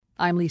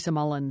I'm Lisa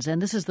Mullins, and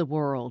this is The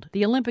World.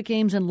 The Olympic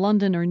Games in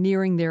London are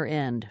nearing their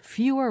end.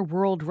 Fewer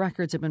world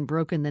records have been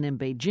broken than in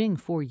Beijing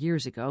 4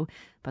 years ago,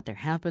 but there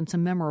have been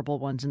some memorable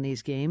ones in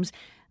these games.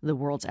 The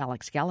World's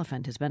Alex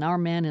Gallafent has been our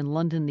man in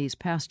London these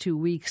past 2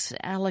 weeks.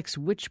 Alex,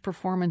 which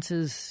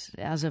performances,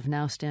 as of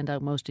now, stand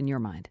out most in your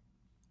mind?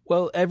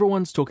 Well,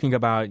 everyone's talking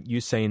about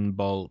Usain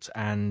Bolt,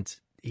 and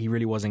he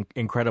really was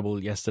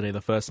incredible yesterday, the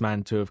first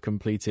man to have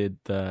completed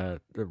the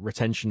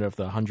retention of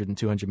the 100 and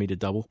 200 meter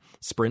double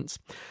sprints.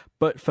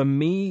 But for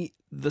me,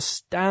 the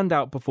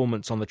standout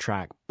performance on the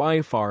track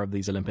by far of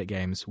these Olympic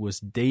Games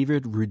was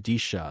David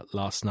Rudisha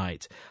last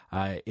night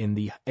in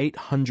the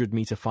 800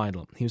 meter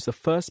final. He was the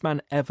first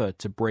man ever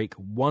to break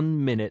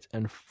 1 minute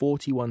and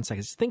 41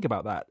 seconds. Think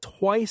about that.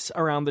 Twice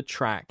around the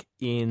track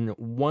in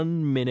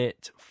 1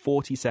 minute,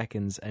 40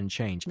 seconds and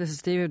change. This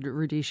is David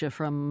Rudisha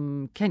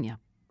from Kenya.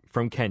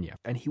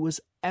 And he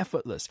was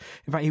effortless.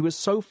 In fact, he was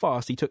so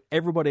fast, he took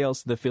everybody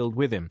else in the field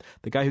with him.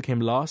 The guy who came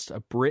last, a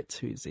Brit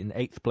who's in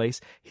 8th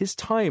place, his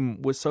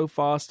time was so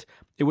fast,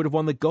 it would have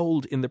won the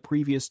gold in the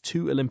previous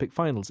 2 Olympic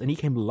finals, and he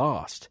came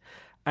last.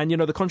 And, you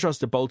know, the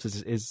contrast to Bolt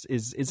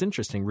is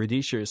interesting.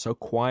 Rudisha is so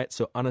quiet,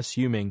 so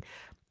unassuming,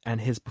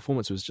 and his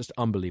performance was just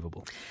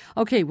unbelievable.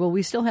 Okay, well,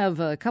 we still have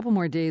a couple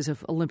more days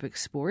of Olympic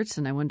sports,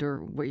 and I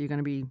wonder what you're going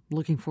to be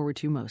looking forward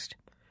to most.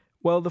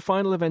 Well, the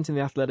final event in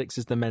the athletics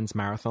is the men's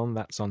marathon.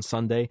 That's on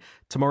Sunday.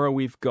 Tomorrow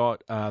we've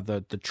got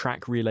the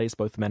track relays,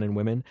 both men and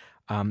women.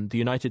 The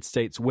United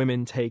States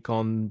women take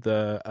on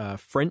the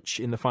French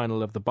in the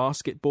final of the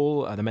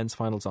basketball. The men's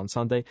finals on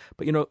Sunday.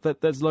 But, you know,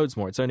 there's loads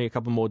more. It's only a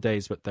couple more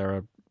days, but there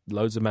are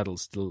loads of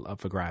medals still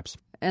up for grabs.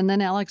 And then,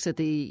 Alex, at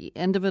the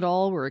end of it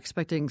all, we're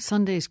expecting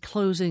Sunday's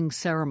closing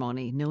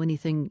ceremony. Know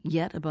anything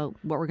yet about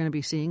what we're going to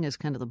be seeing as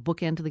kind of the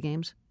bookend to the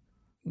Games?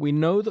 We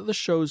know that the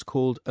show's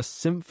called A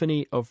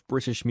Symphony of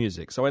British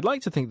Music, so I'd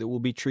like to think that we'll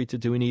be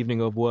treated to an evening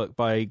of work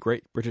by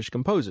great British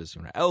composers.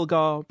 You know,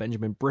 Elgar,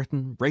 Benjamin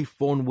Britten, Ralph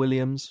Vaughan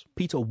Williams,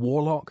 Peter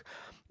Warlock,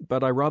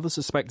 but I rather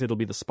suspect it'll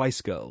be the Spice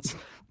Girls.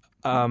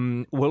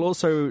 We'll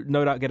also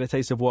no doubt get a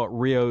taste of what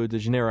Rio de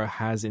Janeiro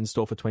has in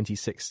store for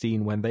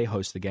 2016 when they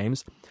host the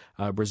Games.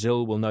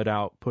 Brazil will no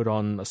doubt put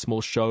on a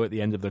small show at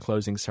the end of the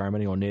closing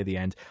ceremony or near the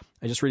end.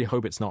 I just really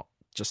hope it's not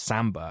just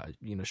samba.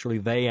 You know, surely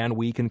they and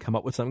we can come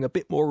up with something a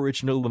bit more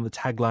original than the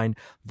tagline,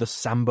 the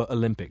Samba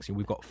Olympics. You know,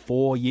 we've got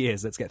 4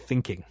 years. Let's get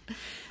thinking.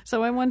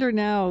 So I wonder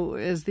now,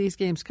 as these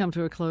games come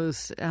to a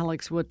close,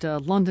 Alex, what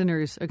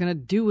Londoners are going to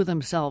do with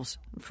themselves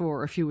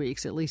for a few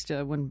weeks, at least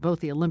when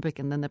both the Olympic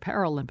and then the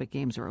Paralympic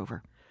Games are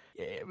over.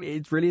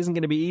 It really isn't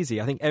going to be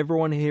easy. I think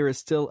everyone here is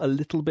still a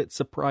little bit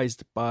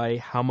surprised by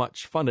how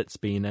much fun it's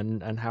been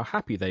and how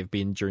happy they've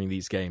been during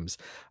these games.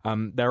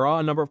 There are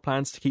a number of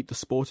plans to keep the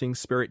sporting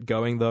spirit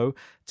going, though.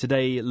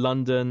 Today,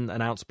 London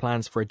announced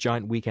plans for a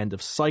giant weekend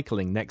of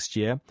cycling next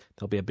year.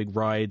 There'll be a big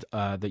ride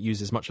that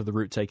uses much of the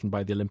route taken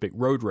by the Olympic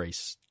road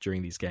race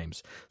during these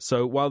games.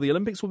 So while the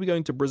Olympics will be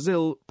going to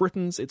Brazil,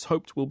 Britons, it's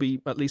hoped, will be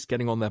at least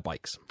getting on their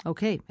bikes.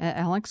 Okay.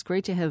 Alex,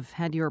 great to have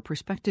had your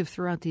perspective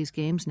throughout these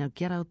games. Now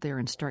get out there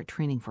and start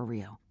training for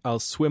Rio. I'll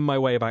swim my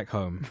way back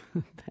home.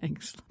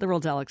 Thanks. The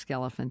World's Alex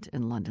Gallafent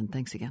in London.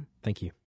 Thanks again. Thank you.